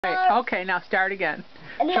Right, okay, now start again.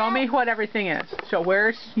 Show me what everything is. So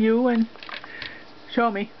where's you and show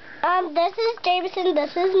me. This is Jameson, this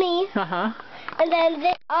is me. Uh-huh. And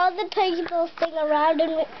then all the people sing around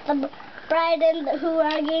and the bride and who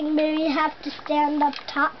are getting married have to stand up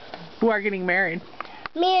top. Who are getting married?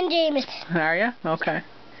 Me and Jameson. Are you? Okay.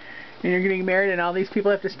 And you're getting married and all these people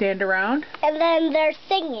have to stand around? And then they're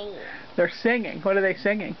singing. They're singing. What are they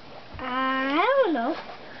singing? I don't know.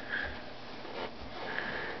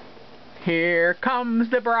 Here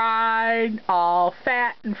comes the bride, all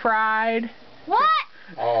fat and fried. What?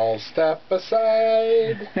 All step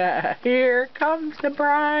aside. Here comes the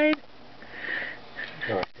bride.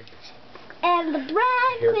 No, I think it's And the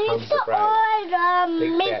bride Here cleans comes the the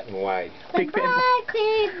Big ornaments. fat and white. The Big fat. bride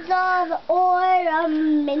cleans all the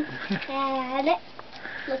ornaments. And it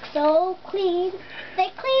looks so clean. They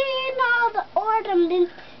clean all the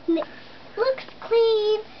ornaments. And it looks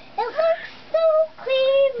clean. It looks so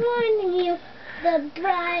clean when you, the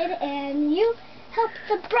bride, and you help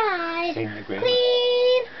the bride Sing the green. clean.